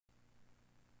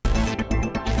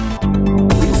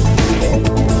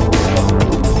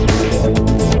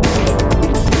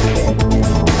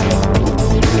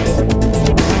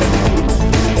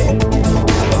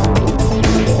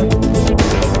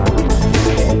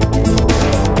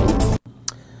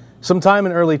Sometime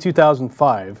in early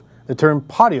 2005, the term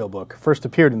podiobook first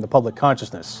appeared in the public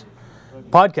consciousness.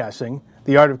 Podcasting,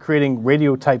 the art of creating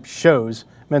radio-type shows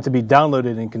meant to be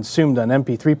downloaded and consumed on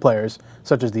MP3 players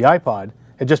such as the iPod,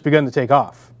 had just begun to take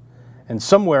off. And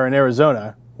somewhere in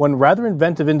Arizona, one rather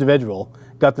inventive individual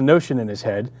got the notion in his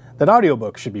head that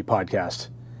audiobooks should be podcast.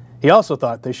 He also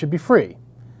thought they should be free.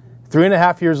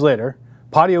 3.5 years later,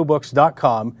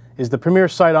 podiobooks.com is the premier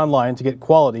site online to get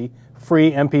quality,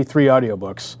 free MP3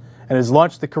 audiobooks, and has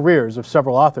launched the careers of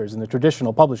several authors in the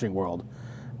traditional publishing world.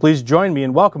 Please join me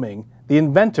in welcoming the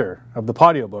inventor of the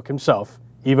podiobook himself,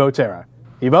 Evo Terra.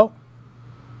 Evo?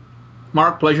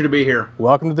 Mark, pleasure to be here.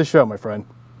 Welcome to the show, my friend.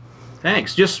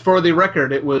 Thanks. Just for the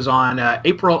record, it was on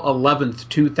April 11th,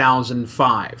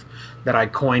 2005 that I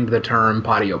coined the term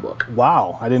podiobook.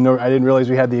 Wow, I didn't realize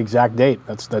we had the exact date.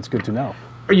 That's good to know.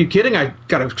 Are you kidding? I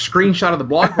got a screenshot of the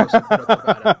blog post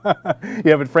about it.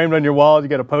 You have it framed on your wall, you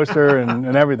got a poster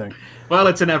and everything. Well,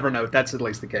 it's an Evernote. That's at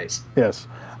least the case. Yes.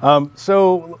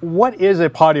 So what is a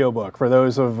podiobook for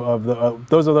those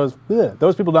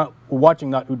people not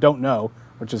watching who don't know,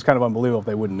 which is kind of unbelievable if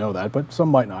they wouldn't know that, but some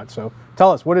might not. So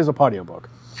tell us, what is a podiobook?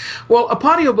 Well, a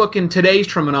podiobook in today's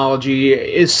terminology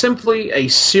is simply a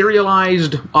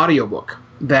serialized audiobook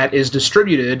that is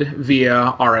distributed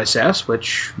via RSS,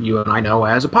 which you and I know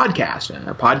as a podcast.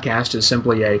 A podcast is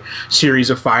simply a series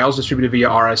of files distributed via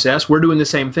RSS. We're doing the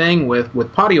same thing with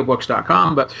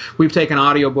podiobooks.com, but we've taken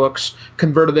audiobooks,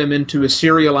 converted them into a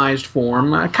serialized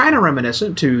form, kind of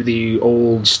reminiscent to the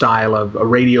old style of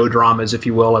radio dramas, if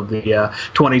you will, of the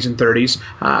 20s and 30s,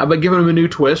 but given them a new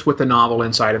twist with the novel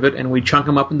inside of it, and we chunk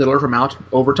them up and deliver them out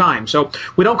over time. So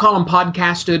we don't call them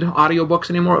podcasted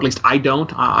audiobooks anymore, at least I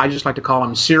don't. I just like to call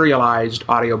them serialized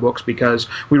audiobooks because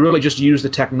we really just use the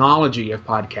technology of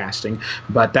podcasting,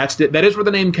 but that is where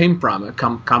the name came from, a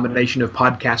combination of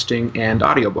podcasting and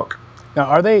audiobook. Now,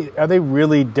 are they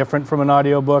really different from an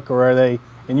audiobook, or are they,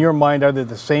 in your mind, are they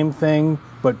the same thing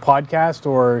but podcast,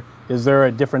 or is there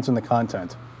a difference in the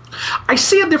content? I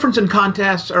see a difference in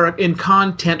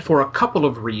content for a couple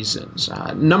of reasons.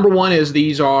 Number one is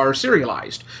these are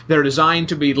serialized. They're designed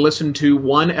to be listened to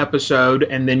one episode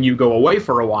and then you go away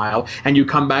for a while and you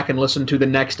come back and listen to the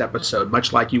next episode,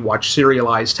 much like you watch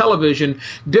serialized television,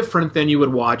 different than you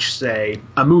would watch, say,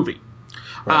 a movie.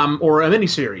 Right. Or a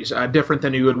miniseries, different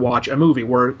than you would watch a movie,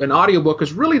 where an audiobook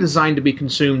is really designed to be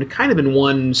consumed kind of in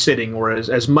one sitting, or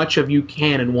as much of you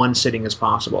can in one sitting as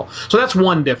possible. So that's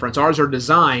one difference. Ours are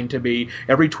designed to be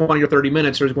every 20 or 30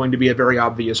 minutes there's going to be a very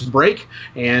obvious break,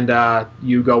 and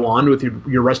you go on with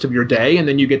your rest of your day, and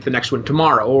then you get the next one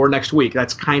tomorrow or next week.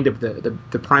 That's kind of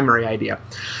the primary idea.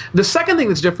 The second thing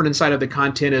that's different inside of the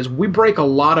content is we break a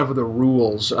lot of the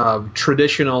rules of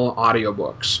traditional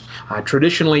audiobooks.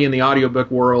 Traditionally in the audiobook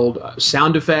world,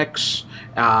 sound effects,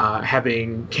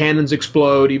 having cannons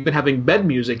explode, even having bed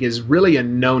music is really a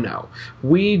no-no.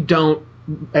 We don't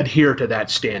adhere to that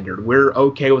standard. We're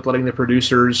okay with letting the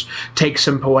producers take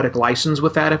some poetic license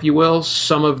with that, if you will.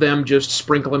 Some of them just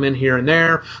sprinkle them in here and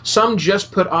there. Some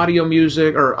just put audio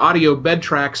music or audio bed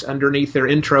tracks underneath their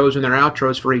intros and their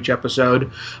outros for each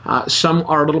episode. Some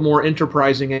are a little more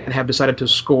enterprising and have decided to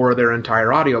score their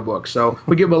entire audiobook. So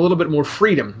we give them a little bit more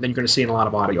freedom than you're going to see in a lot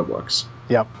of audiobooks.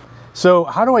 Yep. So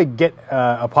how do I get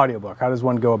a podiobook? How does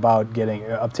one go about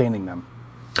obtaining them?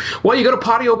 Well, you go to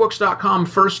podiobooks.com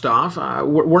first off.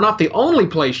 We're not the only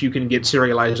place you can get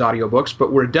serialized audiobooks,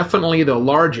 but we're definitely the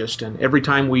largest. And every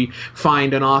time we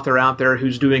find an author out there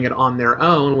who's doing it on their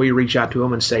own, we reach out to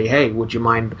them and say, hey, would you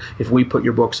mind if we put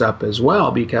your books up as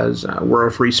well? Because we're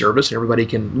a free service and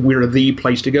we're the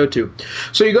place to go to.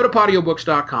 So you go to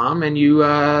podiobooks.com and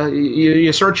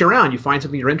you search around. You find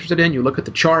something you're interested in. You look at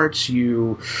the charts.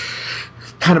 You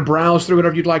kind of browse through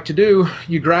whatever you'd like to do.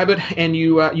 You grab it and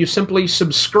you simply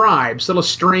subscribe. Still a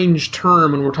strange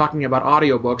term when we're talking about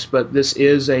audiobooks, but this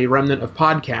is a remnant of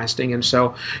podcasting, and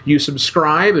so you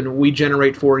subscribe and we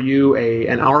generate for you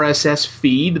an RSS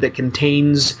feed that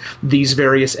contains these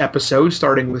various episodes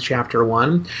starting with chapter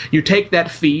 1. You take that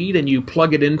feed and you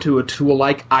plug it into a tool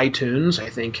like iTunes.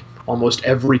 I think almost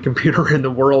every computer in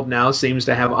the world now seems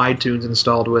to have iTunes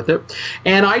installed with it.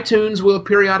 And iTunes will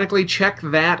periodically check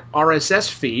that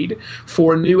RSS feed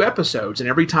for new episodes. And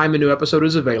every time a new episode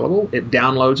is available, it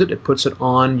downloads it, it puts it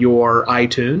on your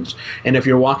iTunes. And if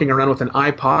you're walking around with an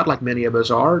iPod, like many of us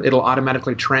are, it'll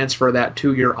automatically transfer that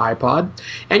to your iPod.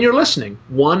 And you're listening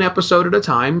one episode at a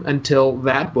time until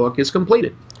that book is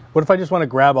completed. What if I just want to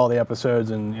grab all the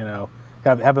episodes and,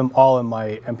 have them all in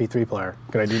my MP3 player?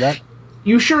 Could I do that?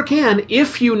 You sure can,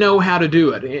 if you know how to do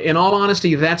it. In all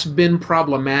honesty, that's been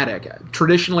problematic.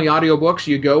 Traditionally, audiobooks,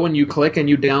 you go and you click and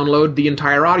you download the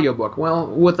entire audiobook. Well,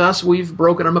 with us, we've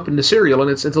broken them up into serial,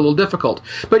 and it's a little difficult.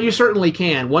 But you certainly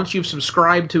can. Once you've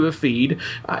subscribed to a feed,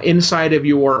 inside of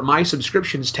your My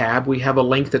Subscriptions tab, we have a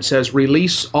link that says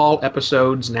Release All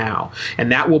Episodes Now.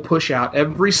 And that will push out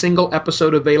every single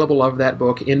episode available of that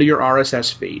book into your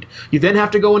RSS feed. You then have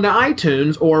to go into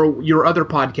iTunes or your other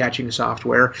podcatching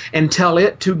software and tell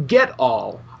it to get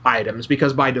all items,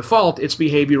 because by default its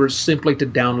behavior is simply to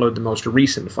download the most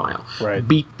recent file. Right.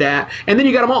 Beat that, and then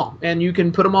you got them all, and you can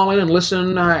put them all in and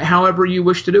listen however you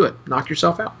wish to do it. Knock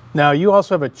yourself out. Now, you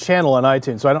also have a channel on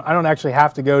iTunes, so I don't actually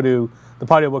have to go to the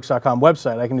podiobooks.com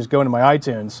website. I can just go into my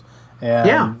iTunes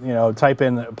and type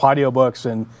in Podiobooks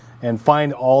and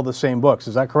find all the same books.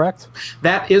 Is that correct?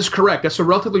 That is correct. That's a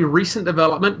relatively recent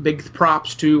development. Big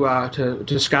props to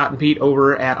Scott and Pete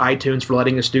over at iTunes for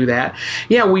letting us do that.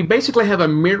 Yeah, we basically have a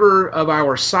mirror of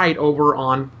our site over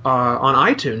on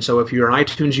iTunes. So if you're an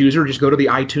iTunes user, just go to the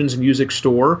iTunes Music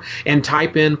Store and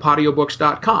type in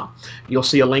podiobooks.com. You'll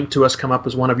see a link to us come up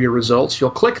as one of your results.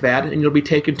 You'll click that, and you'll be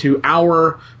taken to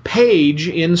our page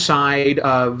inside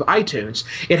of iTunes.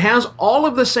 It has all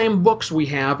of the same books we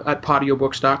have at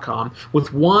podiobooks.com,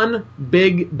 with one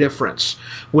big difference.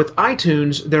 With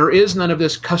iTunes, there is none of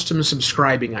this custom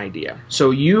subscribing idea.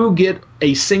 So you get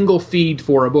a single feed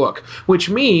for a book, which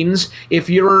means if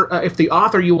the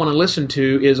author you want to listen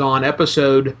to is on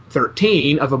episode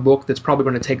 13 of a book that's probably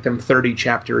going to take them 30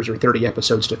 chapters or 30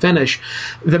 episodes to finish,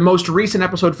 the most recent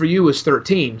episode for you is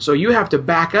 13. So you have to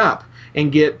back up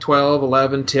and get 12,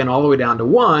 11, 10, all the way down to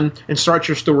 1, and start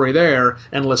your story there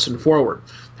and listen forward.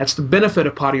 That's the benefit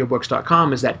of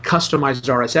podiobooks.com, is that customized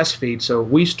RSS feed, so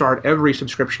we start every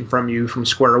subscription from you from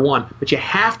square one. But you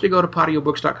have to go to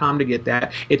podiobooks.com to get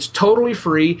that. It's totally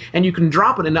free, and you can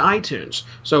drop it into iTunes.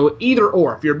 So either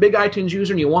or. If you're a big iTunes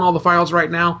user and you want all the files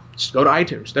right now, just go to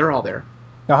iTunes. They're all there.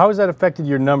 Now, how has that affected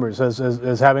your numbers? Has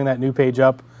having that new page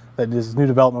up, this new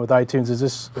development with iTunes, has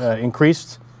this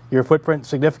increased your footprint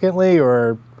significantly,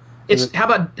 or how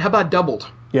about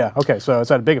doubled? Yeah. Okay. So it's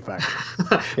had a big effect.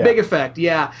 Yeah. Big effect.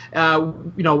 Yeah.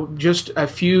 Just a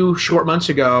few short months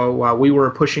ago, we were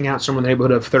pushing out somewhere in the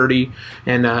neighborhood of 30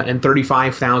 and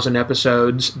 35,000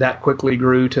 episodes. That quickly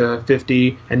grew to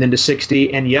 50 and then to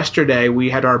 60. And yesterday we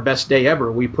had our best day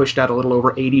ever. We pushed out a little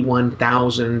over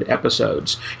 81,000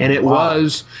 episodes, and it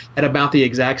was at about the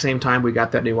exact same time we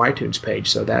got that new iTunes page.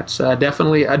 So that's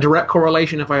definitely a direct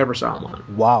correlation if I ever saw one.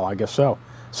 Wow. I guess so.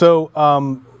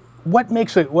 So. What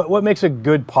makes a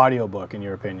good podiobook, in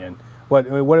your opinion? What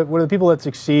are the people that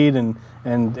succeed and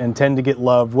tend to get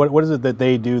loved? What is it that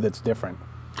they do that's different?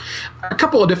 A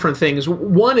couple of different things.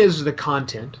 One is the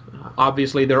content.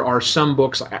 Obviously, there are some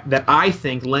books that I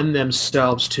think lend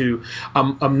themselves to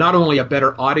not only a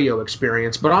better audio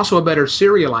experience, but also a better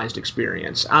serialized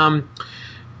experience. And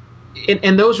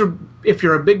those are, if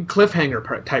you're a big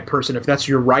cliffhanger type person, if that's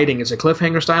your writing as a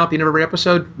cliffhanger style at the end of every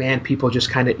episode, man, people just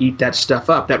kind of eat that stuff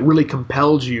up. That really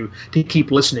compels you to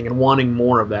keep listening and wanting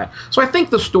more of that. So I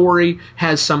think the story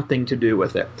has something to do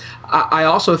with it. I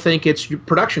also think its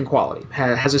production quality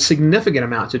has a significant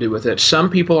amount to do with it. Some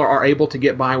people are able to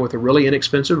get by with a really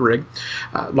inexpensive rig,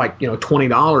 like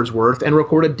 $20 worth, and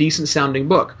record a decent sounding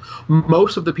book.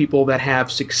 Most of the people that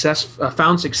have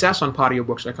found success on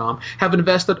podiobooks.com have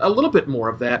invested a little bit more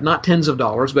of that, not tens of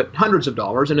dollars, but hundreds of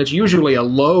dollars, and it's usually a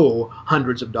low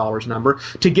hundreds of dollars number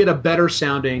to get a better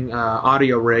sounding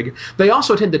audio rig. They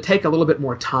also tend to take a little bit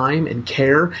more time and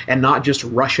care and not just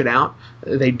rush it out.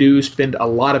 They do spend a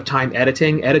lot of time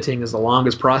editing. Editing is the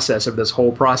longest process of this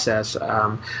whole process,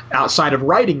 outside of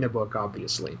writing the book,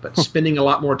 obviously. But spending a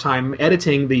lot more time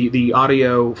editing the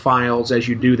audio files as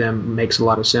you do them makes a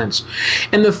lot of sense.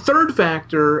 And the third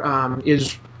factor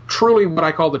is truly what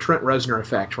I call the Trent Reznor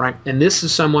effect, right? And this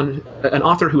is an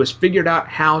author who has figured out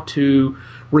how to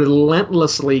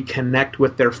relentlessly connect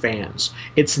with their fans.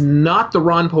 It's not the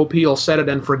Ron Popeil set it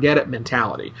and forget it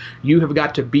mentality. You have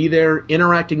got to be there,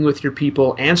 interacting with your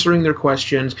people, answering their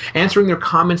questions, answering their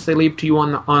comments they leave to you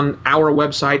on our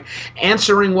website,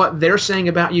 answering what they're saying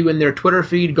about you in their Twitter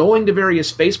feed, going to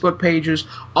various Facebook pages.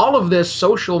 All of this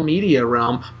social media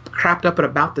realm crapped up at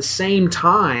about the same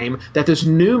time that this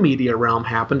new media realm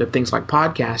happened of things like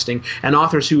podcasting, and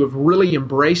authors who have really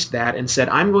embraced that and said,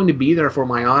 I'm going to be there for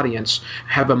my audience,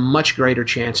 have a much greater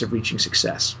chance of reaching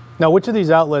success. Now, which of these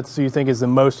outlets do you think is the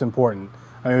most important?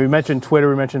 I mean, we mentioned Twitter,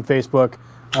 we mentioned Facebook.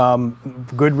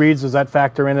 Goodreads, does that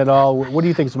factor in at all? What do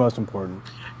you think is the most important?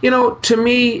 To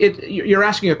me, you're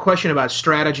asking a question about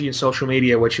strategy in social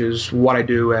media, which is what I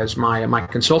do as my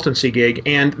consultancy gig.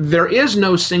 And there is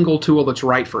no single tool that's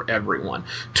right for everyone.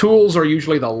 Tools are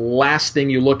usually the last thing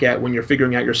you look at when you're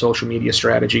figuring out your social media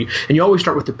strategy. And you always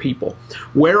start with the people.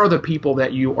 Where are the people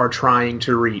that you are trying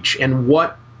to reach, and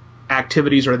what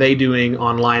activities are they doing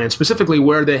online, and specifically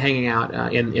where are they hanging out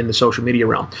in the social media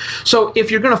realm? So if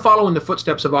you're going to follow in the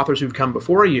footsteps of authors who've come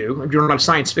before you, if you're not a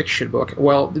science fiction book,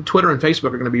 well, Twitter and Facebook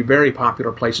are going to be very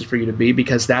popular places for you to be,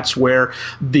 because that's where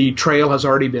the trail has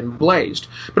already been blazed.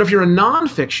 But if you're a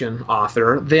nonfiction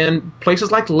author, then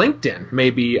places like LinkedIn may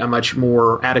be a much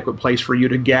more adequate place for you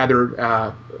to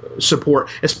gather support,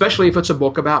 especially if it's a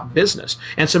book about business,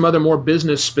 and some other more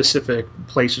business-specific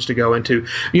places to go into.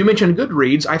 You mentioned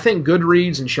Goodreads. I think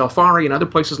Goodreads and Shelfari and other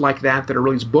places like that are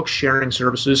really book sharing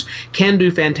services can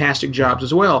do fantastic jobs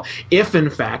as well, if in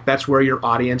fact that's where your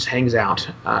audience hangs out.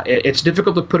 It's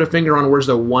difficult to put a finger on where's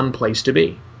the one place to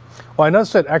be. Well, I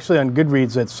noticed that actually on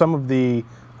Goodreads that some of the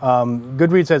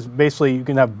Goodreads has basically, you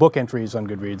can have book entries on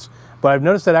Goodreads, but I've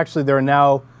noticed that actually there are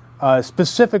now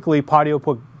specifically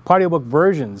audiobook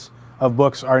versions of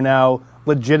books are now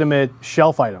legitimate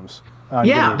shelf items.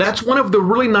 Yeah, Goodreads. that's one of the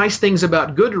really nice things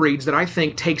about Goodreads that I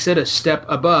think takes it a step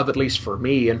above, at least for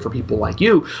me and for people like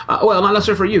you. Well, not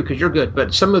necessarily for you, because you're good,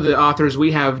 but some of the authors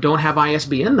we have don't have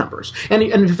ISBN numbers. And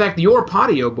in fact, your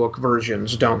audiobook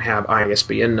versions don't have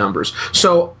ISBN numbers.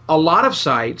 So a lot of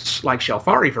sites, like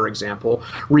Shelfari, for example,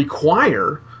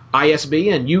 require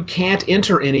ISBN. You can't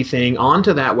enter anything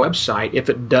onto that website if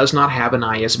it does not have an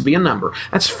ISBN number.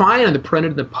 That's fine in the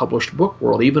printed and the published book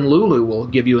world. Even Lulu will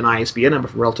give you an ISBN number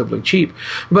for relatively cheap.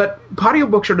 But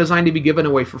audiobooks are designed to be given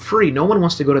away for free. No one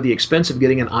wants to go to the expense of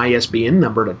getting an ISBN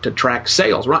number to track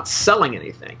sales. We're not selling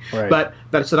anything. Right. But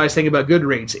that's the nice thing about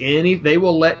Goodreads. They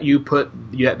will let you put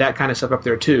that kind of stuff up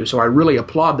there too. So I really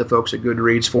applaud the folks at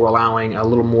Goodreads for allowing a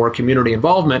little more community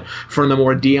involvement from the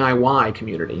more DIY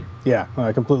community. Yeah,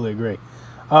 I completely agree.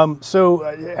 So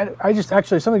I just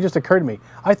actually, something just occurred to me.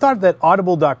 I thought that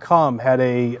Audible.com had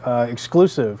a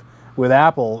exclusive with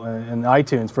Apple and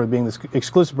iTunes for being the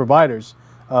exclusive providers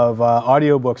of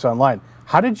audiobooks online.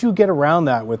 How did you get around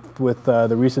that with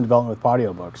the recent development with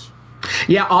audiobooks?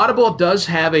 Yeah, Audible does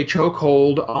have a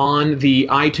chokehold on the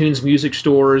iTunes Music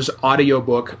Store's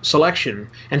audiobook selection.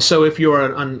 And so if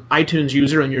you're an iTunes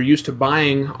user and you're used to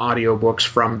buying audiobooks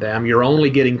from them, you're only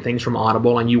getting things from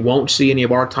Audible, and you won't see any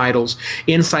of our titles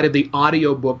inside of the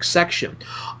audiobook section.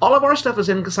 All of our stuff is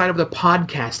inside of the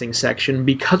podcasting section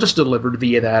because it's delivered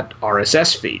via that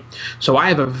RSS feed. So I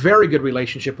have a very good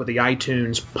relationship with the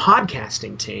iTunes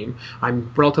podcasting team.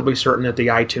 I'm relatively certain that the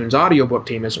iTunes audiobook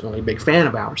team isn't really a big fan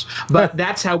of ours. But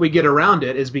that's how we get around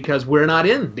it, is because we're not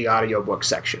in the audiobook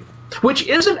section, which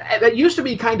that used to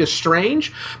be kind of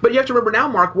strange. But you have to remember now,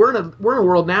 Mark, we're in a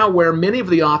world now where many of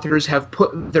the authors have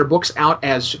put their books out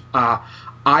as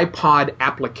iPod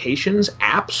applications,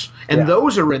 apps, and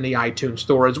those are in the iTunes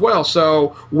store as well.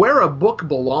 So where a book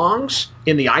belongs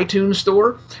in the iTunes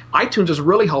store, iTunes is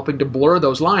really helping to blur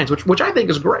those lines, which I think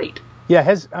is great.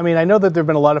 Yeah, I know that there have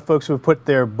been a lot of folks who have put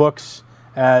their books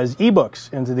as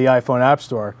ebooks into the iPhone App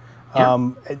Store.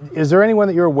 Yeah. Is there anyone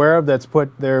that you're aware of that's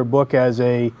put their book as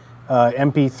a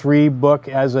MP3 book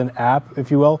as an app,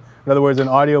 if you will? In other words, an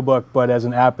audiobook, but as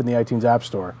an app in the iTunes App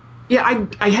Store? Yeah,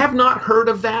 I have not heard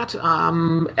of that.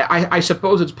 I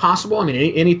suppose it's possible. I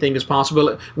mean, anything is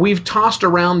possible. We've tossed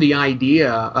around the idea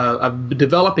of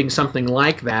developing something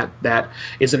like that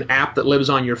is an app that lives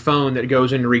on your phone that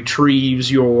goes and retrieves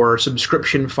your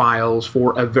subscription files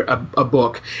for a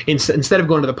book. Instead of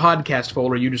going to the podcast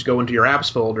folder, you just go into your apps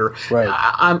folder. Right.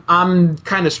 I'm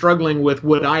kind of struggling with,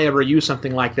 would I ever use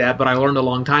something like that? But I learned a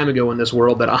long time ago in this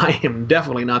world that I am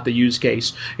definitely not the use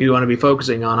case you want to be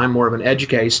focusing on. I'm more of an edge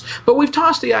case. But we've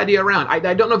tossed the idea around.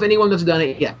 I don't know of anyone that's done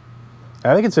it yet.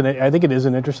 I think it is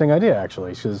an interesting idea,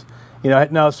 actually. Because,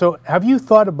 now, so have you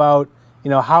thought about,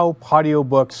 how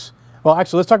audiobooks? Well,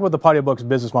 actually, let's talk about the audiobooks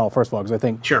business model first of all, because I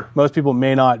think most people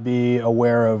may not be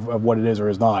aware of what it is or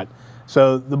is not.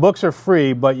 So the books are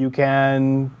free, but you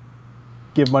can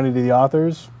give money to the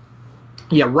authors.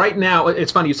 Yeah, right now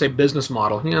it's funny you say business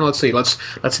model. Let's see. Let's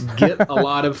get a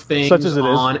lot of things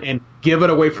on and give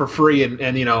it away for free, and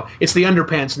it's the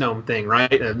underpants gnome thing,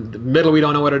 right? And the middle we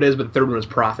don't know what it is, but the third one is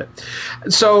profit.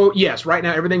 So yes, right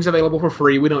now everything's available for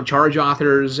free. We don't charge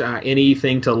authors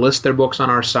anything to list their books on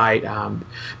our site,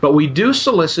 but we do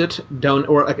solicit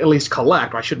or at least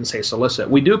collect. I shouldn't say solicit.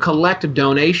 We do collect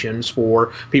donations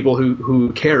for people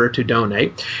who care to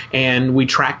donate, and we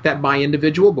track that by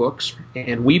individual books,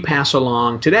 and we pass along.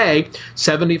 Today,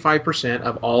 75%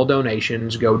 of all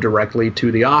donations go directly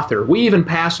to the author. We even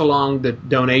pass along along the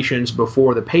donations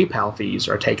before the PayPal fees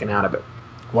are taken out of it.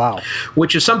 Wow.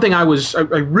 Which is something I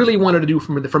really wanted to do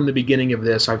from the beginning of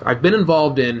this. I've been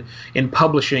involved in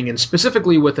publishing, and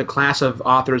specifically with a class of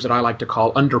authors that I like to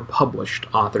call underpublished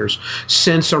authors,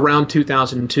 since around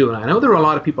 2002. And I know there are a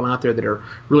lot of people out there that are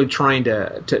really trying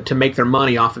to make their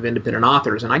money off of independent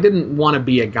authors, and I didn't want to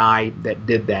be a guy that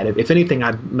did that. If anything,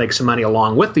 I'd make some money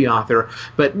along with the author,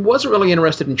 but wasn't really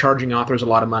interested in charging authors a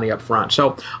lot of money up front.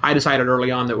 So I decided early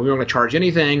on that we weren't going to charge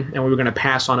anything, and we were going to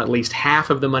pass on at least half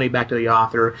of the money back to the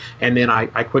author. And then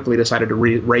I quickly decided to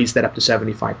raise that up to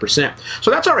 75%.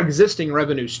 So that's our existing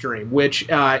revenue stream, which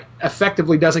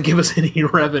effectively doesn't give us any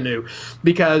revenue,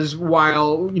 because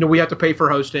while we have to pay for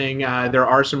hosting, there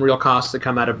are some real costs that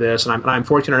come out of this, and I'm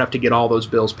fortunate enough to get all those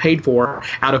bills paid for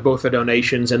out of both the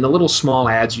donations and the little small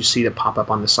ads you see that pop up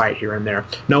on the site here and there.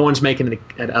 No one's making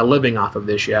a living off of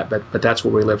this yet, but that's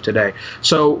where we live today.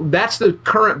 So that's the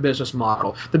current business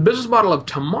model. The business model of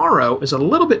tomorrow is a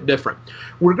little bit different.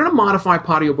 We're going to modify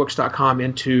audiobooks.com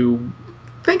into,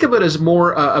 think of it as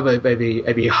more of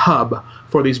a hub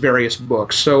for these various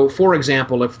books. So, for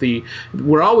example,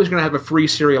 we're always going to have a free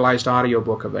serialized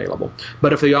audiobook available,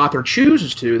 but if the author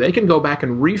chooses to, they can go back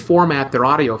and reformat their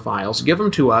audio files, give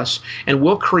them to us, and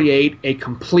we'll create a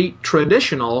complete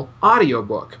traditional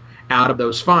audiobook out of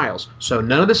those files. So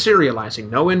none of the serializing,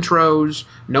 no intros,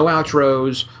 no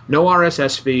outros, no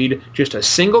RSS feed, just a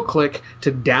single click to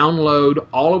download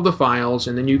all of the files,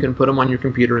 and then you can put them on your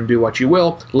computer and do what you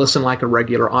will, listen like a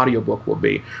regular audiobook will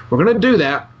be. We're going to do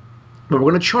that, but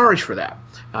we're going to charge for that.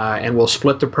 And we'll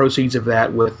split the proceeds of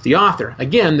that with the author.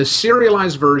 Again, the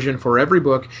serialized version for every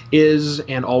book is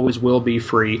and always will be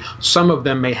free. Some of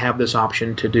them may have this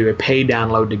option to do a pay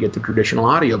download to get the traditional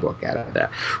audiobook out of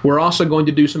that. We're also going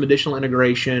to do some additional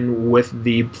integration with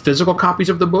the physical copies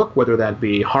of the book, whether that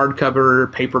be hardcover,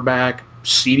 paperback,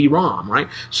 CD-ROM, right?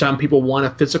 Some people want a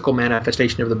physical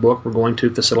manifestation of the book. We're going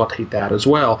to facilitate that as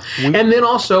well. And then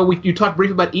also, you talked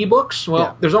briefly about ebooks. Well,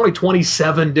 yeah. There's only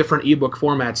 27 different ebook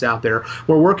formats out there.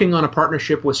 We're working on a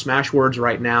partnership with Smashwords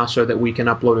right now so that we can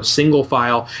upload a single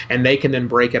file, and they can then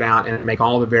break it out and make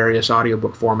all the various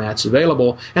audiobook formats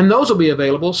available. And those will be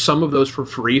available, some of those for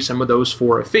free, some of those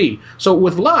for a fee. So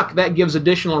with luck, that gives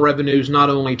additional revenues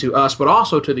not only to us, but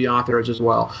also to the authors as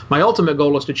well. My ultimate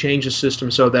goal is to change the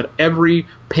system so that every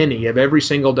penny of every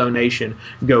single donation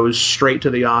goes straight to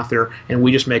the author, and we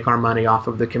just make our money off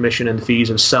of the commission and the fees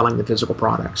of selling the physical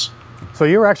products. So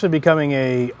you're actually becoming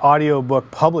a audiobook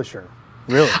publisher,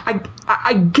 really?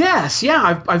 I guess,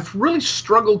 yeah. I've really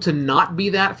struggled to not be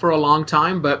that for a long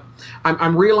time, but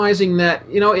I'm realizing that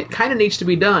it kind of needs to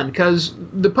be done, because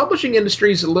the publishing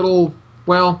industry is a little,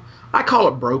 well, I call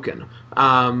it broken,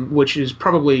 which is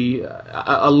probably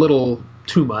a little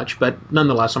too much, but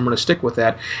nonetheless, I'm going to stick with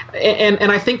that.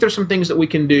 And I think there's some things that we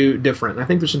can do different. I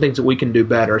think there's some things that we can do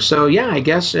better. So yeah, I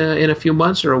guess in a few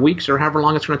months or weeks or however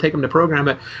long it's going to take them to program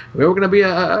it, we're going to be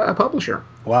a publisher.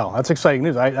 Wow, that's exciting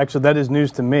news. Actually, that is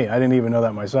news to me. I didn't even know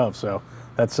that myself. So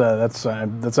that's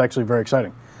actually very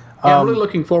exciting. Yeah, I'm really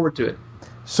looking forward to it.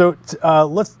 So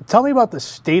tell me about the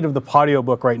state of the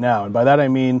Podiobook right now, and by that I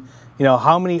mean,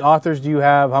 how many authors do you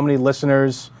have? How many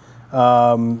listeners?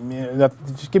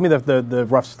 Just give me the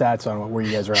rough stats on where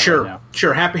you guys are at right now.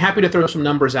 Sure. Happy to throw some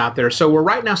numbers out there. So we're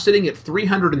right now sitting at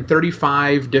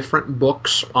 335 different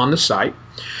books on the site.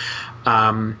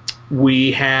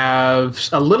 We have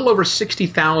a little over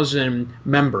 60,000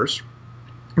 members.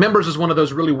 Members is one of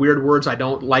those really weird words I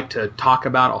don't like to talk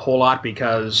about a whole lot,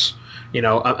 because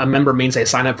a member means they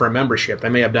sign up for a membership. They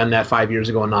may have done that 5 years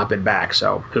ago and not been back,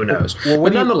 so who knows. Well,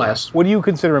 but nonetheless. What do you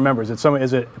consider a member? Is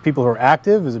it people who are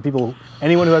active? Is it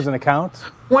anyone who has an account?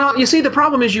 Well, you see, the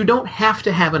problem is you don't have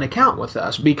to have an account with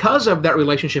us because of that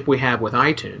relationship we have with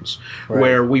iTunes, right,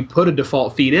 where we put a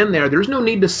default feed in there. There's no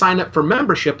need to sign up for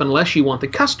membership unless you want the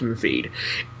custom feed.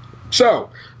 So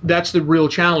that's the real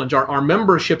challenge. Our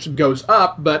memberships goes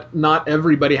up, but not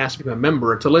everybody has to become a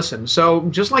member to listen. So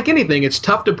just like anything, it's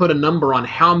tough to put a number on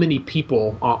how many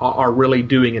people are really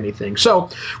doing anything. So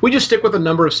we just stick with a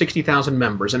number of 60,000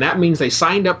 members, and that means they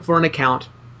signed up for an account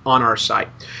on our site.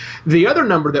 The other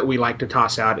number that we like to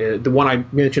toss out is the one I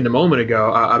mentioned a moment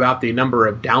ago about the number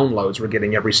of downloads we're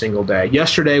getting every single day.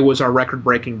 Yesterday was our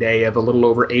record-breaking day of a little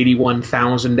over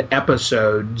 81,000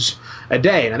 episodes a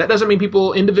day. Now, that doesn't mean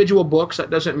individual books. That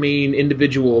doesn't mean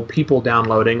individual people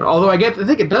downloading. Although I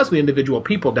think it does mean individual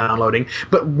people downloading.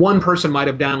 But one person might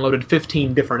have downloaded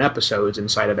 15 different episodes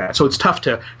inside of that. So it's tough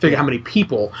to figure how many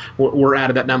people were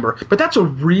out of that number. But that's a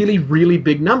really, really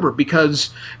big number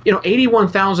because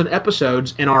 81,000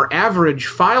 episodes, and our average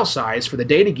file size for the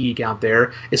data geek out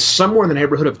there is somewhere in the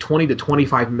neighborhood of 20 to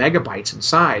 25 megabytes in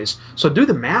size. So do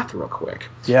the math real quick,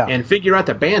 and figure out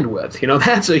the bandwidth.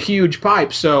 That's a huge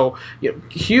pipe. So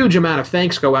huge amount of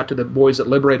thanks go out to the boys at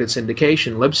Liberated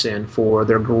Syndication, Libsyn, for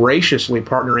their graciously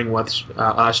partnering with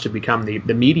us to become the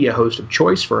media host of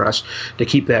choice for us to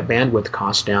keep that bandwidth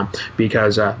cost down.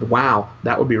 Because wow,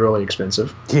 that would be really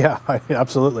expensive. Yeah,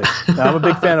 absolutely. I'm a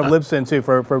big fan of Libsyn too.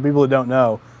 For people who don't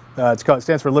know, it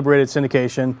stands for Liberated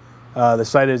Syndication. The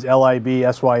site is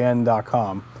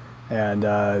libsyn.com. And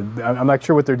I'm not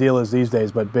sure what their deal is these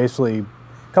days, but basically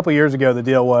a couple of years ago the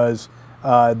deal was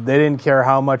they didn't care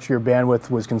how much your bandwidth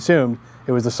was consumed.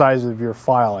 It was the size of your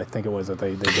file, I think it was, that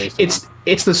they based it on.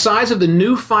 It's the size of the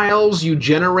new files you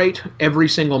generate every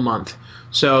single month.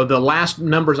 So the last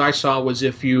numbers I saw was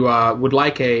if you would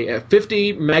like a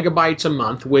 50 megabytes a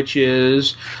month, which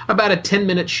is about a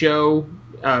 10-minute show,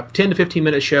 10 to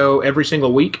 15-minute show every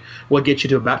single week, will get you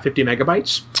to about 50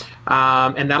 megabytes.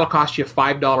 And that'll cost you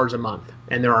 $5 a month.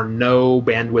 And there are no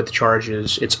bandwidth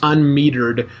charges. It's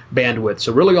unmetered bandwidth.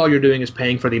 So really all you're doing is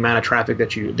paying for the amount of traffic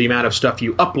the amount of stuff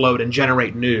you upload and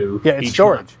generate new. Yeah, it's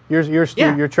storage.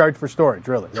 You're charged for storage,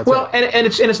 really. That's and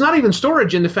it's not even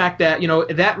storage in the fact that,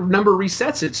 that number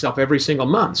resets itself every single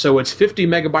month. So it's 50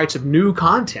 megabytes of new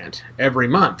content every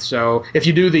month. So if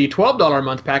you do the $12 a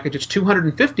month package, it's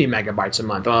 250 megabytes a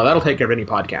month. Oh, that'll take care of any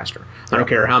podcaster. I don't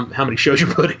care how many shows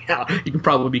you're putting out. You can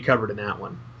probably be covered in that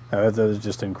one. That is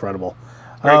just incredible.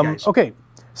 Okay,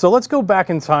 so let's go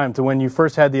back in time to when you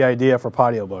first had the idea for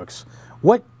Podiobooks.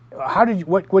 What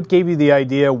gave you the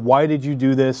idea? Why did you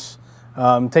do this?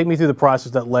 Take me through the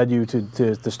process that led you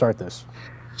to start this.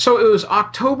 So it was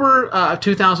October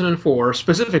 2004,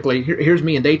 specifically, here's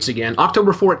me and dates again,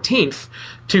 October 14th,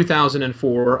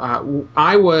 2004,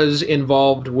 I was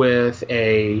involved with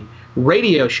a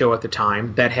radio show at the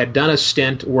time that had done a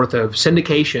stint worth of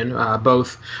syndication,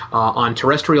 both on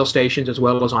terrestrial stations as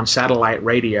well as on satellite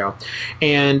radio.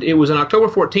 And it was on October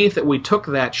 14th that we took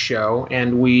that show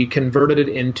and we converted it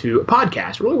into a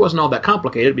podcast. It really wasn't all that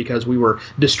complicated because we were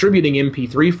distributing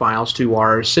MP3 files to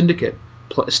our syndicate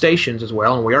stations as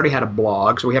well, and we already had a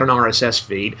blog, so we had an RSS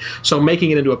feed. So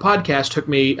making it into a podcast took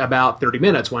me about 30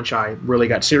 minutes once I really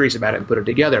got serious about it and put it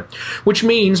together. Which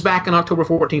means back on October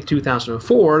 14th,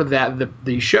 2004, that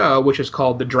the show, which is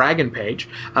called The Dragon Page,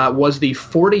 was the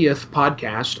 40th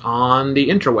podcast on the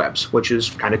interwebs, which is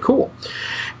kind of cool.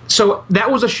 So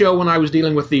that was a show when I was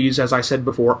dealing with these, as I said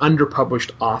before,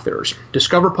 underpublished authors.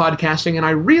 Discover podcasting, and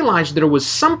I realized there was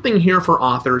something here for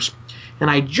authors, and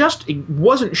I just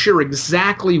wasn't sure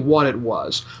exactly what it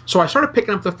was. So I started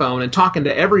picking up the phone and talking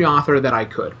to every author that I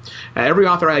could. Every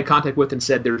author I had contact with and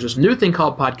said, there's this new thing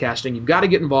called podcasting, you've got to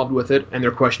get involved with it, and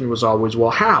their question was always,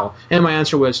 well, how? And my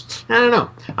answer was, I don't know.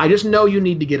 I just know you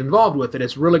need to get involved with it.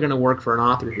 It's really going to work for an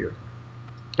author here.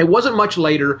 It wasn't much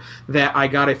later that I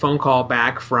got a phone call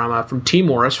back from T.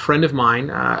 Morris, friend of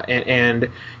mine, and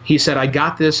he said, I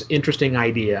got this interesting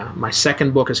idea. My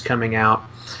second book is coming out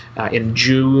in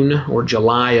June or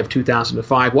July of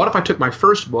 2005. What if I took my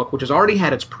first book, which has already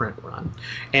had its print run,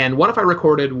 and what if I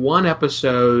recorded one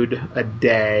episode a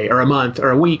day, or a month,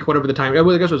 or a week, whatever the time,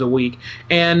 I guess it was a week,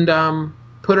 and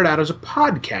put it out as a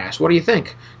podcast. What do you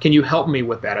think? Can you help me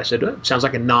with that? I said, sounds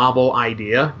like a novel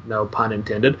idea, no pun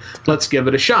intended. Let's give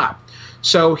it a shot.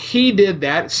 So he did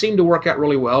that. It seemed to work out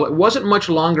really well. It wasn't much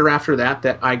longer after that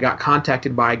that I got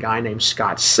contacted by a guy named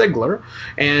Scott Sigler.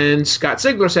 And Scott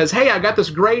Sigler says, hey, I got this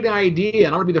great idea,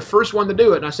 and I want to be the first one to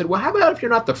do it. And I said, well, how about if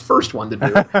you're not the first one to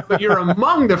do it, but you're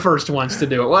among the first ones to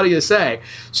do it? What do you say?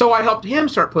 So I helped him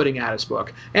start putting out his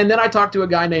book. And then I talked to a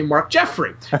guy named Mark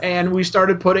Jeffrey, and we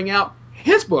started putting out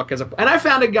his book and I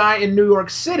found a guy in New York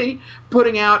City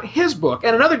putting out his book,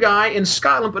 and another guy in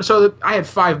Scotland. So I had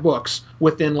 5 books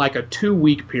within like a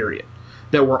 2-week period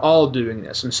that were all doing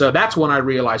this. And so that's when I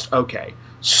realized, okay,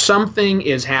 something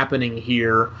is happening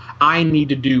here. I need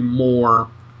to do more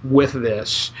with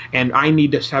this, and I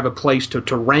need to have a place to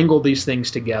wrangle these things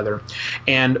together.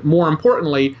 And more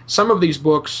importantly, some of these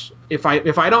books, if I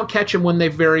don't catch them when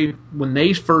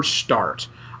they first start,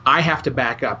 I have to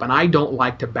back up, and I don't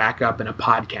like to back up in a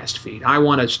podcast feed. I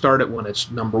want to start it when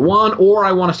it's number 1, or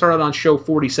I want to start it on show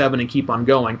 47 and keep on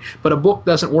going. But a book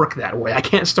doesn't work that way. I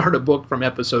can't start a book from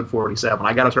episode 47.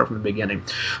 I got to start from the beginning.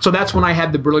 So that's when I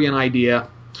had the brilliant idea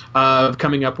of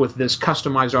coming up with this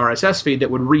customized RSS feed that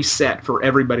would reset for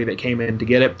everybody that came in to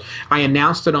get it. I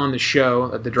announced it on the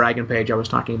show, the Dragon page I was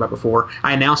talking about before.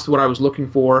 I announced what I was looking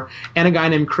for, and a guy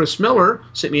named Chris Miller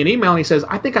sent me an email, and he says,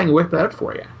 I think I can whip that up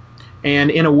for you.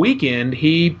 And in a weekend,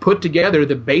 he put together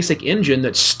the basic engine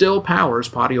that still powers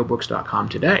Podiobooks.com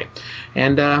today.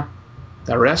 And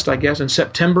the rest, I guess, in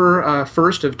September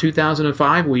 1st of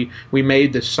 2005, we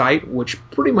made the site, which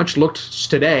pretty much looked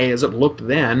today as it looked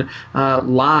then,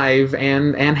 live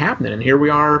and happening. And here we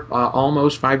are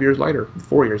almost 5 years later,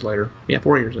 4 years later. Yeah,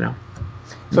 4 years now.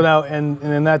 So now, and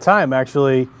in that time,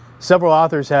 actually, several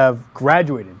authors have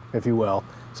graduated, if you will.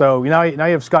 So now you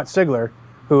have Scott Sigler,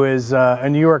 who is a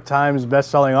New York Times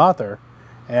best-selling author,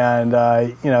 and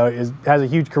has a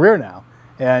huge career now.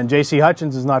 And J.C.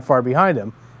 Hutchins is not far behind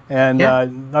him. And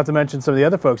not to mention some of the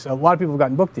other folks, a lot of people have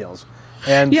gotten book deals.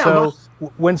 And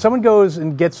when someone goes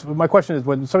and gets, my question is,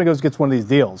 when somebody goes and gets one of these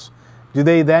deals, do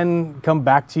they then come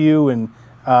back to you and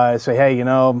say, hey,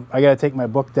 I got to take my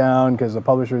book down because the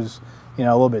publisher's, a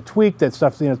little bit tweaked, that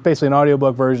stuff, it's basically an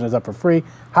audiobook version, is up for free.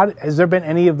 Has there been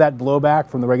any of that blowback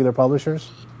from the regular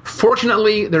publishers?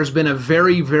 Fortunately, there's been a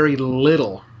very, very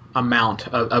little amount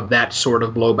of that sort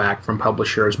of blowback from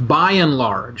publishers. By and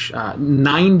large,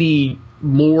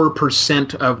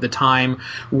 90% of the time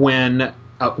when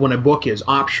a book is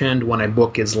optioned, when a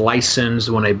book is licensed,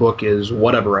 when a book is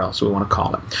whatever else we want to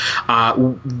call it,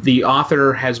 the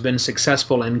author has been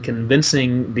successful in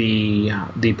convincing the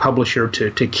publisher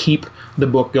to keep the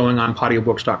book going on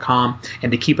Podiobooks.com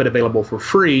and to keep it available for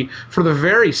free, for the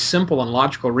very simple and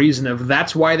logical reason of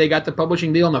that's why they got the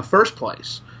publishing deal in the first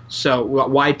place. So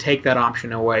why take that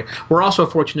option away? We're also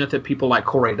fortunate that people like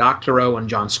Cory Doctorow and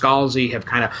John Scalzi have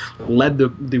kind of led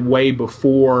the way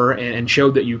before and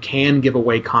showed that you can give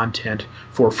away content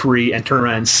for free and turn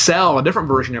around and sell a different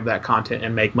version of that content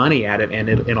and make money at it, and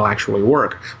it'll actually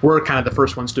work. We're kind of the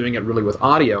first ones doing it really with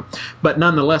audio, but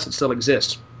nonetheless, it still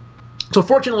exists. So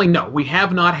fortunately, no, we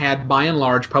have not had, by and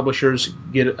large, publishers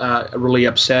get really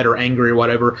upset or angry or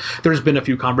whatever. There's been a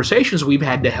few conversations we've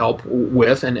had to help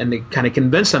with and to kind of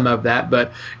convince them of that,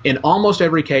 but in almost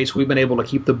every case, we've been able to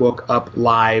keep the book up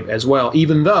live as well,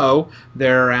 even though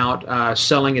they're out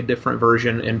selling a different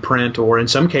version in print, or in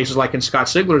some cases, like in Scott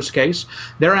Sigler's case,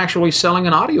 they're actually selling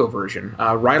an audio version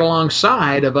right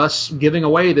alongside of us giving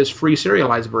away this free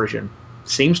serialized version.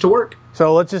 Seems to work.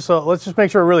 So let's just make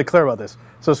sure we're really clear about this.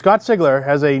 So Scott Sigler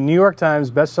has a New York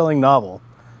Times best-selling novel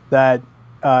that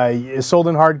is sold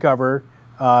in hardcover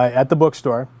at the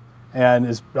bookstore and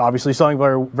is obviously selling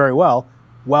very, very well,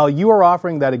 while you are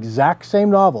offering that exact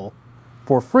same novel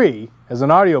for free as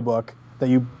an audiobook that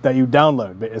you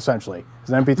download, essentially, as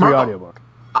an MP3 audiobook.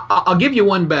 I'll give you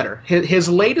one better. His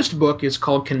latest book is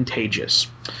called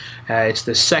Contagious. It's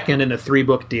the second in a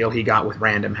 3-book deal he got with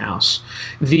Random House.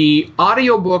 The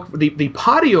audiobook, the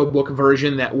Podiobook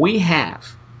version that we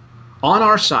have on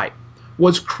our site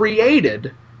was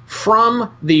created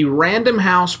from the Random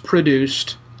House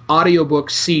produced audiobook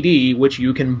CD, which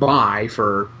you can buy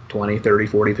for 20, 30,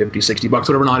 40, 50, 60 bucks,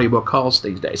 whatever an audiobook costs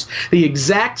these days. The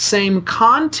exact same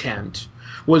content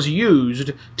was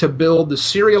used to build the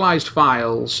serialized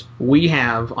files we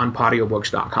have on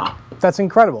Podiobooks.com. That's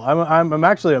incredible. I'm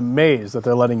actually amazed that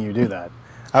they're letting you do that.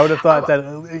 I would have thought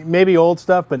that maybe old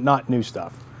stuff, but not new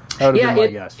stuff. That would have been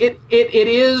my guess. It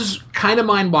is kind of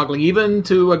mind-boggling, even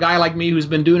to a guy like me who's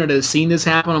been doing it, has seen this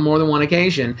happen on more than one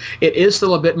occasion. It is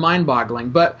still a bit mind-boggling,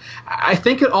 but I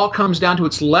think it all comes down to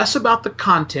it's less about the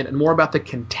content and more about the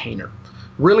container.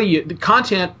 Really, the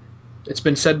content, it's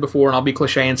been said before, and I'll be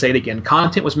cliche and say it again,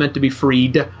 content was meant to be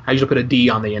freed. I usually put a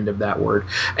D on the end of that word.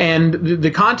 And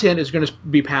the content is going to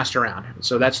be passed around.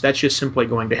 So that's just simply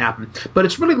going to happen. But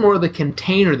it's really more of the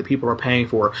container that people are paying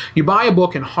for. You buy a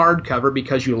book in hardcover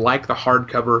because you like the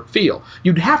hardcover feel.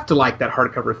 You'd have to like that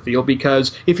hardcover feel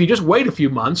because if you just wait a few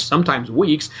months, sometimes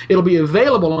weeks, it'll be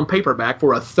available on paperback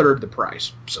for 1/3 the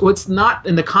price. So it's not,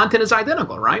 and the content is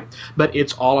identical, right? But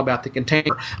it's all about the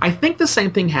container. I think the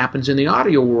same thing happens in the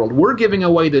audio world. We're giving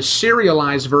away the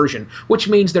serialized version, which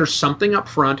means there's something up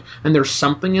front and there's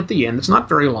something at the end. It's not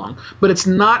very long, but it's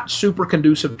not super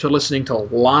conducive to listening to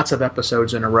lots of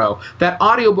episodes in a row. That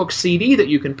audiobook CD that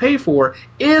you can pay for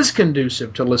is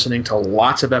conducive to listening to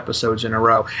lots of episodes in a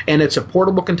row, and it's a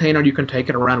portable container. You can take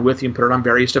it around with you and put it on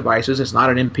various devices. It's not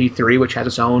an MP3, which has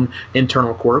its own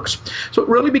internal quirks. So it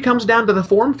really becomes down to the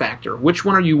form factor. Which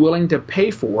one are you willing to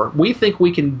pay for? We think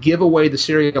we can give away the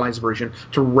serialized version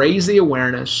to raise the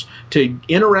awareness, to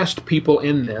interest people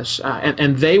in this,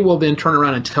 and they will then turn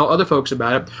around and tell other folks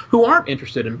about it who aren't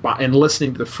interested in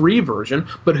listening to the free version,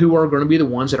 but who are going to be the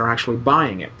ones that are actually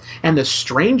buying it. And the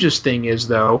strangest thing is,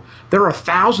 though, there are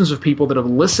thousands of people that have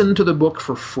listened to the book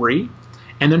for free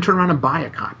and then turn around and buy a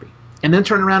copy, and then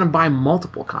turn around and buy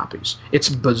multiple copies. It's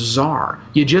bizarre.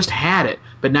 You just had it,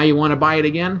 but now you want to buy it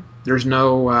again? There's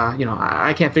no,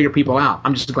 I can't figure people out.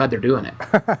 I'm just glad they're doing it.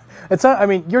 It's not, I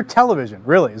mean, your television,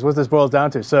 really, is what this boils down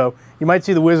to. So you might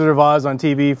see The Wizard of Oz on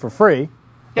TV for free,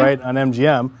 right, on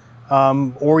MGM,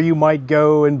 or you might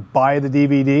go and buy the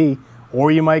DVD,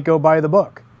 or you might go buy the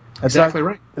book. That's exactly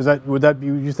right. Would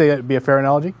you say that would be a fair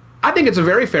analogy? I think it's a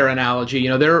very fair analogy.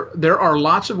 There are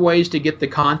lots of ways to get the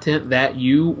content that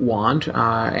you want,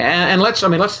 and let's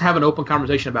have an open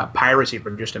conversation about piracy for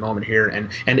just a moment here,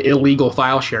 and illegal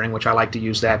file sharing, which I like to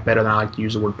use that better than I like to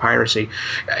use the word piracy.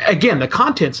 Again, the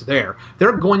content's there;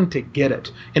 they're going to get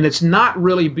it, and it's not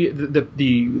really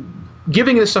the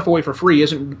giving this stuff away for free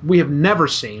we have never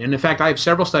seen, and in fact I have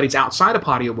several studies outside of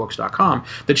audiobooks.com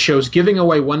that shows giving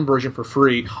away one version for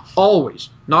free always,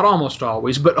 not almost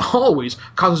always, but always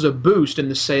causes a boost in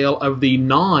the sale of the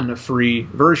non-free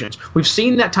versions. We've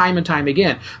seen that time and time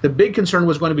again. The big concern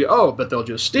was going to be, but they'll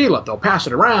just steal it, they'll pass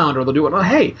it around, or they'll do it. Well,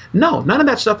 hey, no, none of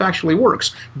that stuff actually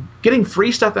works. Getting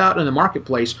free stuff out in the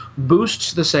marketplace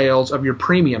boosts the sales of your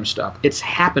premium stuff. It's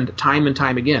happened time and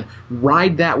time again.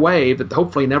 Ride that wave that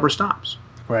hopefully never stops.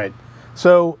 Right.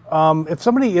 So if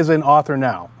somebody is an author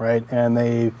now, right, and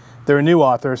they're a new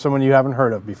author, someone you haven't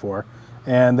heard of before,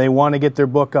 and they want to get their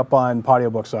book up on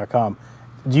audiobooks.com,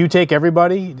 do you take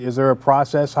everybody? Is there a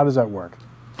process? How does that work?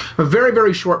 A very,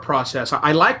 very short process.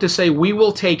 I like to say we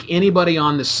will take anybody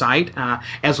on the site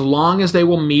as long as they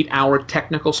will meet our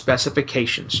technical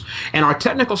specifications. And our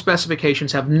technical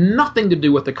specifications have nothing to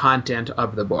do with the content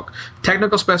of the book.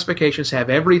 Technical specifications have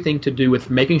everything to do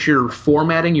with making sure you're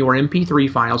formatting your MP3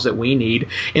 files that we need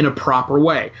in a proper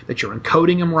way, that you're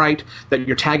encoding them right, that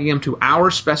you're tagging them to our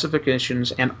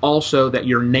specifications, and also that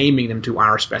you're naming them to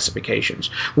our specifications.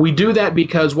 We do that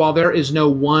because while there is no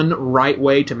one right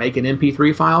way to make an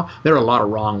MP3 file, there are a lot of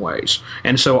wrong ways.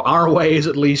 And so our way is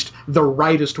at least the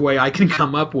rightest way I can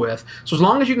come up with. So as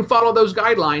long as you can follow those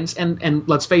guidelines, and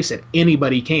let's face it,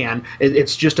 anybody can.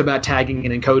 It's just about tagging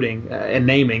and encoding and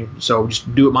naming. So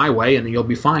just do it my way and you'll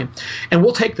be fine. And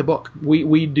we'll take the book.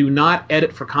 We do not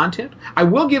edit for content. I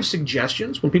will give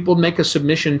suggestions. When people make a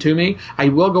submission to me, I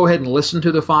will go ahead and listen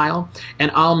to the file,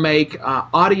 and I'll make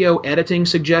audio editing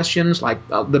suggestions. Like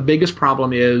the biggest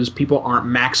problem is people aren't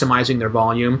maximizing their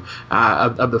volume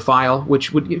of the file,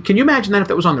 can you imagine that if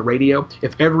that was on the radio?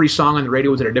 If every song on the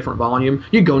radio was at a different volume,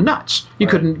 you'd go nuts. You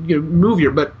couldn't move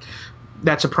but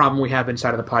that's a problem we have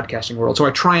inside of the podcasting world. So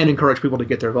I try and encourage people to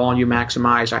get their volume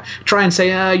maximized. I try and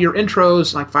say, your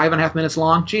intro's like 5.5 minutes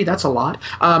long. Gee, that's a lot.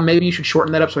 Maybe you should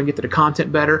shorten that up so I can get to the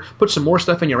content better. Put some more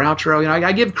stuff in your outro.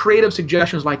 I give creative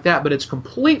suggestions like that, but it's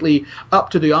completely up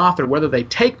to the author whether they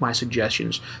take my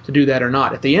suggestions to do that or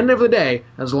not. At the end of the day,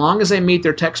 as long as they meet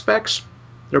their tech specs,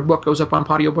 their book goes up on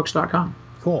audiobooks.com.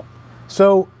 Cool.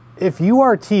 So if you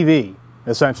are TV,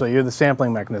 essentially, you're the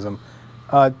sampling mechanism,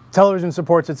 television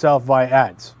supports itself via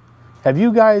ads. Have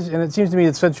you guys, and it seems to me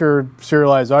that since you're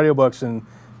serialized audiobooks and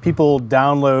people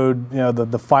download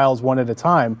the files one at a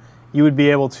time, you would be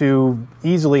able to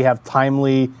easily have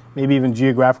timely, maybe even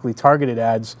geographically targeted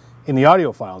ads in the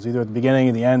audio files, either at the beginning,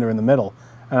 at the end, or in the middle.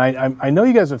 And I know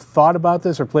you guys have thought about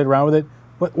this or played around with it.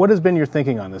 What has been your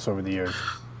thinking on this over the years?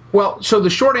 Well, so the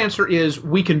short answer is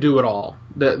we can do it all.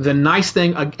 The nice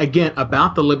thing, again,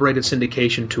 about the liberated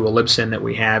syndication tool, Libsyn, that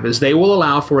we have is they will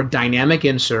allow for dynamic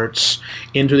inserts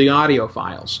into the audio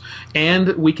files. And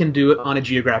we can do it on a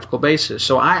geographical basis.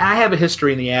 So I have a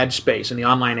history in the ad space, in the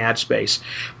online ad space.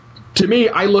 To me,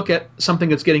 I look at something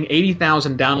that's getting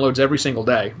 80,000 downloads every single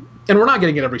day. And we're not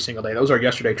getting it every single day. Those are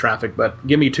yesterday traffic, but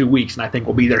give me 2 weeks and I think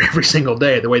we'll be there every single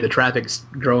day, the way the traffic's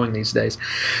growing these days.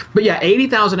 But yeah,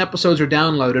 80,000 episodes are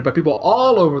downloaded by people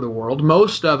all over the world,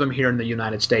 most of them here in the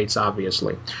United States,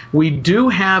 obviously. We do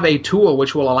have a tool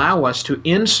which will allow us to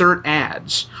insert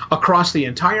ads across the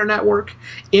entire network,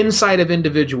 inside of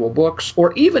individual books,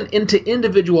 or even into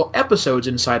individual episodes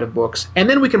inside of books, and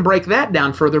then we can break that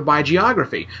down further by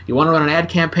geography. You want to run an ad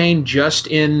campaign just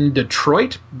in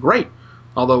Detroit? Great.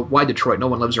 Although, why Detroit? No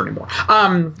one lives there anymore.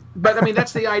 But I mean,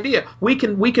 that's the idea. We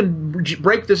can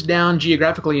break this down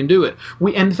geographically and do it.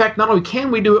 In fact, not only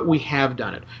can we do it, we have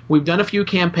done it. We've done a few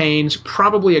campaigns,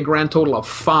 probably a grand total of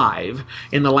 5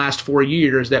 in the last 4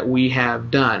 years that we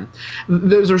have done.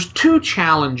 There's 2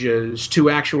 challenges to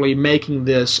actually making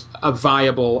this a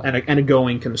viable and a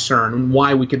going concern, and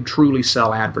why we can truly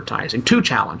sell advertising. 2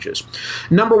 challenges.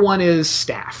 Number 1 is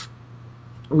staff.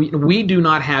 We do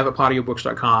not have at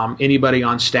podiobooks.com anybody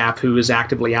on staff who is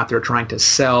actively out there trying to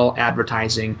sell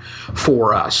advertising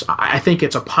for us. I think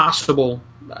it's a possible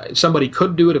somebody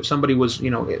could do it if somebody was,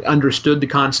 understood the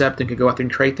concept and could go out there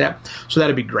and create that. So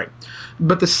that'd be great.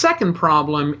 But the second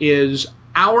problem is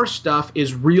our stuff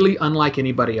is really unlike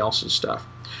anybody else's stuff.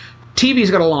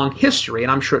 TV's got a long history, and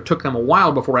I'm sure it took them a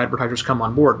while before advertisers come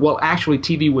on board. Well, actually,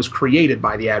 TV was created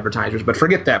by the advertisers, but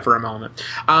forget that for a moment.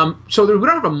 So we don't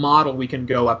have a model we can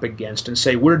go up against and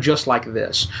say, we're just like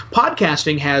this.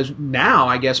 Podcasting has now,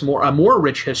 I guess, a more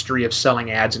rich history of selling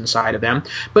ads inside of them,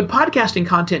 but podcasting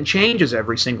content changes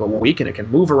every single week, and it can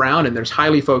move around, and there's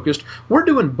highly focused. We're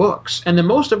doing books, and the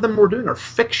most of them we're doing are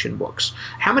fiction books.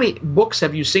 How many books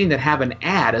have you seen that have an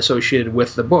ad associated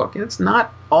with the book? And it's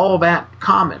not all that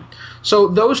common. So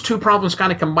those two problems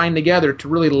kind of combine together to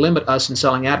really limit us in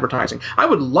selling advertising. I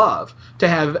would love to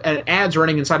have ads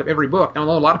running inside of every book. Now, I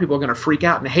know a lot of people are going to freak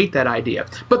out and hate that idea,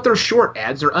 but they're short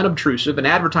ads, they're unobtrusive, and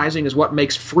advertising is what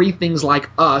makes free things like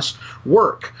us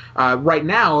work. Right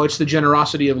now, it's the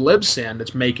generosity of Libsyn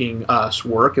that's making us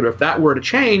work, and if that were to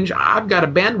change, I've got a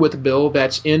bandwidth bill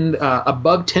that's in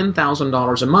above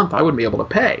 $10,000 a month I wouldn't be able to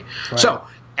pay. Right. So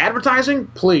advertising,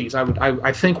 please.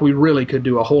 I think we really could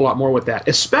do a whole lot more with that,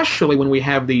 especially when we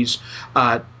have these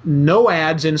no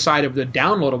ads inside of the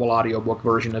downloadable audiobook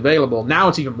version available. Now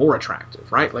it's even more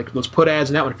attractive, right? Like, let's put ads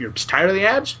in that one. If you're tired of the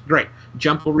ads, great.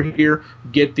 Jump over here,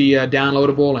 get the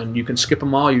downloadable, and you can skip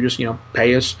them all. You just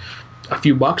pay us a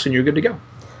few bucks, and you're good to go.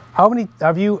 How many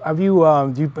have you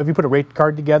put a rate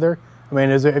card together? I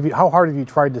mean, how hard have you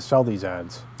tried to sell these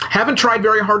ads? Haven't tried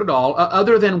very hard at all,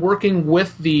 other than working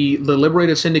with the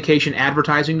Liberated Syndication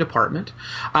advertising department.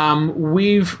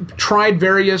 We've tried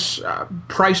various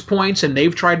price points, and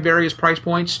they've tried various price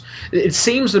points. It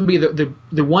seems to be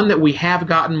the one that we have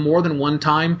gotten more than one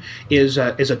time is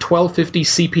a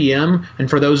 $12.50 CPM. And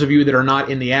for those of you that are not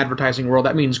in the advertising world,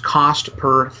 that means cost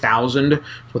per thousand.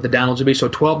 What the downloads would be. So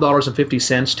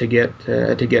 $12.50 to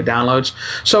get downloads.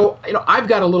 So I've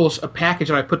got a package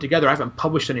that I put together. I haven't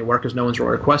published anywhere because no one's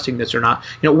really requesting this or not.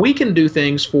 We can do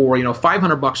things for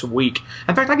 $500 a week.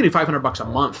 In fact, I can do $500 a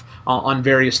month on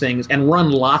various things and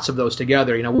run lots of those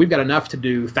together. We've got enough to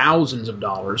do thousands of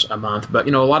dollars a month, but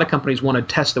a lot of companies want to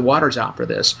test the waters out for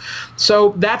this.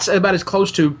 So that's about as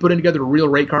close to putting together a real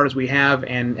rate card as we have,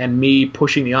 and me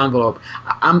pushing the envelope.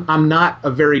 I'm not a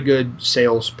very good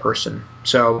salesperson,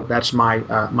 so that's my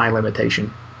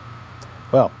limitation.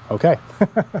 Well, okay.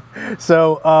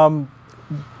 So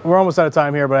we're almost out of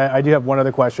time here, but I do have one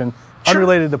other question. Sure.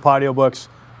 Unrelated to audiobooks.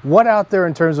 What out there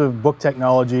in terms of book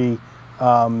technology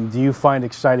do you find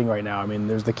exciting right now? I mean,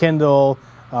 there's the Kindle,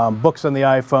 books on the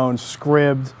iPhone,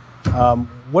 Scribd.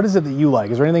 What is it that you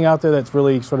like? Is there anything out there that's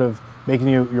really sort of making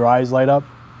your eyes light up?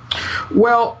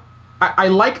 Well, I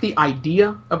like the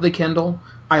idea of the Kindle.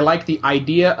 I like the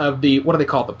idea of the, what do they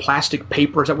call it, the plastic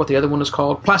paper? Is that what the other one is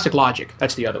called? Plastic Logic.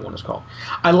 That's the other one is called.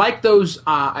 I like those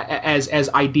as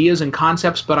ideas and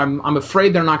concepts, but I'm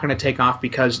afraid they're not going to take off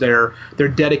because they're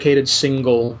dedicated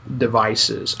single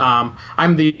devices.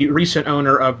 I'm the recent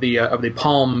owner of the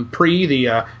Palm Pre, the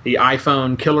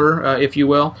iPhone killer, if you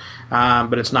will.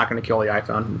 But it's not going to kill the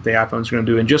iPhone. The iPhone's going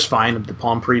to do just fine. The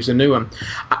Palm Pre is the new one.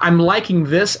 I'm liking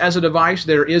this as a device.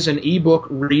 There is an ebook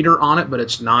reader on it, but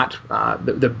it's not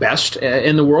the best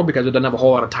in the world because it doesn't have a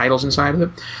whole lot of titles inside of it.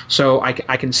 So I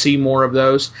can see more of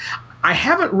those. I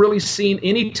haven't really seen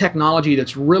any technology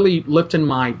that's really lifting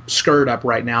my skirt up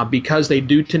right now because they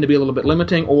do tend to be a little bit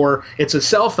limiting, or it's a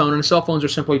cell phone and cell phones are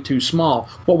simply too small.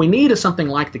 What we need is something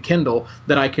like the Kindle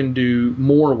that I can do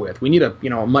more with. We need a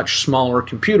much smaller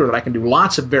computer that I can do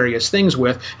lots of various things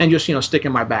with and just stick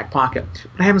in my back pocket.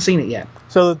 But I haven't seen it yet.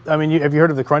 So I mean, have you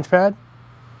heard of the CrunchPad?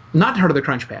 Not heard of the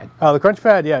CrunchPad. The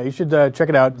CrunchPad, yeah, you should check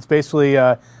it out. It's basically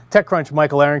TechCrunch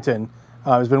Michael Arrington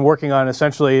has been working on.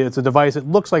 Essentially, it's a device. It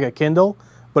looks like a Kindle,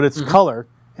 but it's color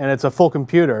and it's a full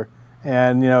computer,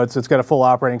 and it's got a full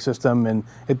operating system, and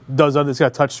it's got a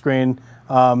touch screen.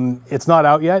 It's not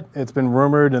out yet. It's been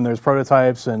rumored, and there's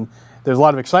prototypes, and there's a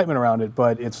lot of excitement around it,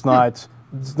 but it's not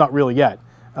really yet.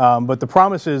 But the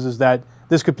promise is that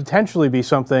this could potentially be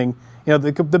something.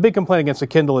 The big complaint against the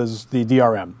Kindle is the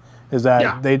DRM. Is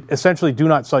that they essentially do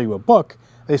not sell you a book.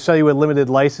 They sell you a limited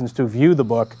license to view the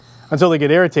book until they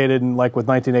get irritated, and like with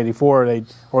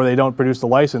 1984, they don't produce the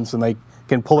license, and they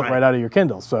can pull it right out of your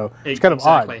Kindle. So it's kind of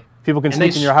odd. People can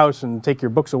sneak in your house and take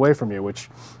your books away from you, which...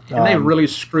 And they really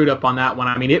screwed up on that one.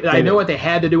 I mean, I know what they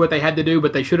had to do,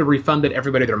 but they should have refunded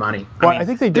everybody their money. Well, I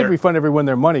think they did refund everyone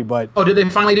their money, but... Oh, did they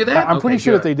finally do that? I'm pretty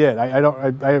sure that they did.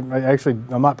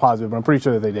 I'm not positive, but I'm pretty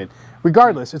sure that they did.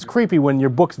 Regardless, it's creepy when your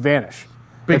books vanish.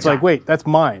 Big It's like, time. wait, that's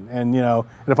mine. And, and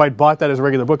if I bought that as a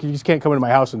regular book, you just can't come into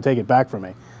my house and take it back from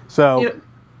me. So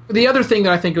the other thing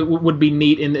that I think would be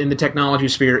neat in the technology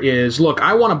sphere is, look,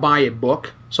 I want to buy a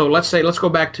book. So let's go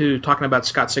back to talking about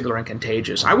Scott Sigler and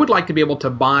Contagious. I would like to be able to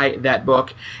buy that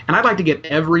book, and I'd like to get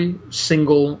every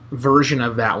single version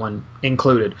of that one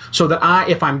included, so that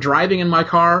if I'm driving in my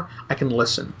car, I can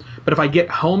listen. But if I get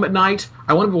home at night,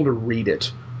 I want to be able to read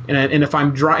it. And if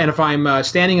I'm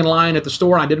standing in line at the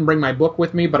store and I didn't bring my book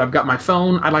with me, but I've got my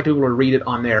phone, I'd like to be able to read it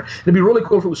on there. It'd be really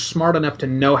cool if it was smart enough to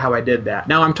know how I did that.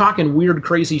 Now, I'm talking weird,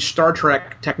 crazy Star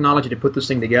Trek technology to put this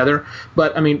thing together,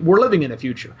 but, I mean, we're living in the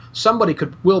future. Somebody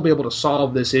will be able to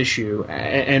solve this issue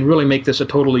and really make this a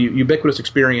totally ubiquitous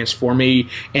experience for me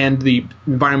and the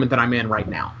environment that I'm in right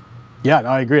now. Yeah, no,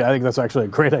 I agree. I think that's actually a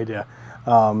great idea.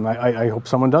 I hope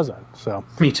someone does that. So.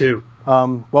 Me too.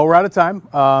 Well, we're out of time.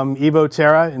 Evo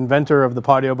Terra, inventor of the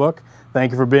Podiobook,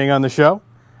 thank you for being on the show.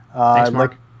 Thanks,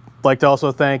 Mark. I'd like to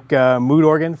also thank Mood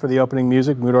Organ for the opening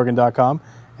music, moodorgan.com,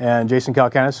 and Jason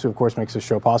Kalkanis, who, of course, makes this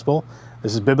show possible.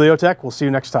 This is Bibliotech. We'll see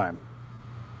you next time.